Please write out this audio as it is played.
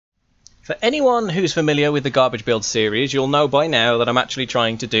For anyone who's familiar with the Garbage Build series, you'll know by now that I'm actually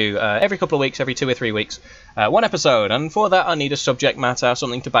trying to do every couple of weeks, every 2 or 3 weeks, one episode, and for that I need a subject matter,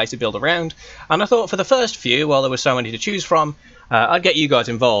 something to base a build around, and I thought for the first few, while there were so many to choose from, I'd get you guys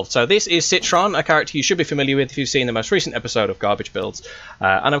involved. So this is Citron, a character you should be familiar with if you've seen the most recent episode of Garbage Builds.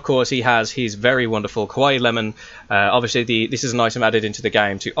 And of course he has his very wonderful Kawaii Lemon. Obviously this is an item added into the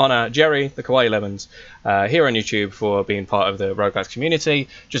game to honour Jerry, the Kawaii Lemons, here on YouTube for being part of the RogueLands community,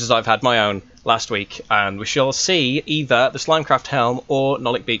 just as I've had my own last week. And we shall see either the Slimecraft Helm or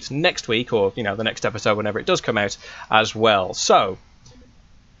Nolic Beats next week, or the next episode whenever it does come out as well. So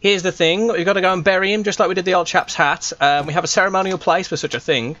here's the thing, we've got to go and bury him, just like we did the old chap's hat. We have a ceremonial place for such a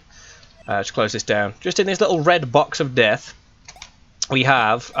thing. Let's close this down. Just in this little red box of death, we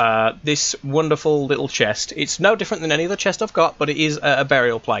have this wonderful little chest. It's no different than any other chest I've got, but it is a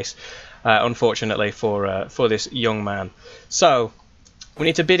burial place, unfortunately, for this young man. So, we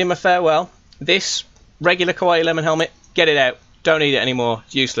need to bid him a farewell. This regular Kawaii Lemon helmet, get it out. Don't need it anymore.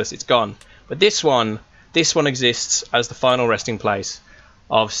 It's useless. It's gone. But this one exists as the final resting place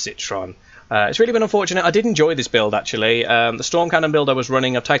of Citron. It's really been unfortunate. I did enjoy this build, actually. The Storm Cannon build I was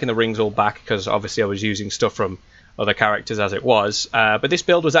running, I've taken the rings all back because obviously I was using stuff from other characters as it was. But this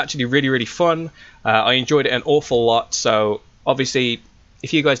build was actually really, really fun. I enjoyed it an awful lot, so obviously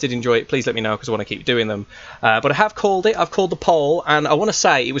if you guys did enjoy it, please let me know because I want to keep doing them. But I have called it. I've called the poll, and I want to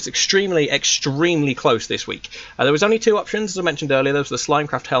say it was extremely, extremely close this week. There was only 2 options, as I mentioned earlier. There was the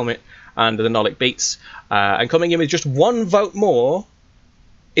Slimecraft Helmet and the Nolic Beats. And coming in with just 1 vote more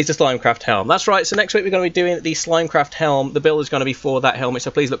is the Slimecraft Helm. That's right, so next week we're going to be doing the Slimecraft Helm. The build is going to be for that helmet,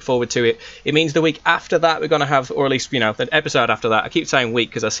 so please look forward to it. It means the week after that we're going to have, or at least, the episode after that. I keep saying week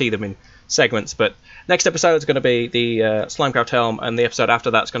because I see them in segments, but next episode is going to be the Slimecraft Helm, and the episode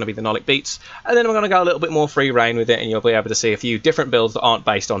after that's going to be the Nolic Beats. And then we're going to go a little bit more free reign with it, and you'll be able to see a few different builds that aren't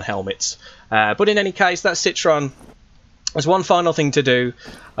based on helmets. But in any case, that's Citron. There's one final thing to do.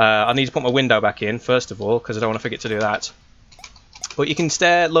 I need to put my window back in, first of all, because I don't want to forget to do that. But you can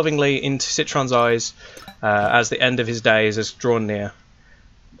stare lovingly into Citron's eyes as the end of his days is drawn near.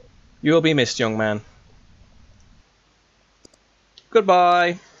 You will be missed, young man.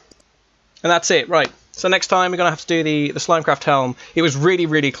 Goodbye. And that's it, right. So next time we're going to have to do the Slimecraft Helm. It was really,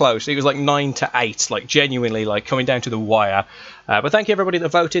 really close. It was like 9 to 8, like genuinely like coming down to the wire. But thank you everybody that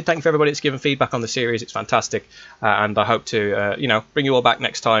voted. Thank you for everybody that's given feedback on the series. It's fantastic. And I hope to, bring you all back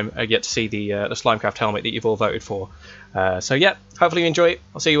next time and get to see the Slimecraft helmet that you've all voted for. So yeah, hopefully you enjoy it.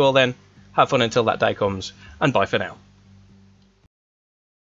 I'll see you all then. Have fun until that day comes. And bye for now.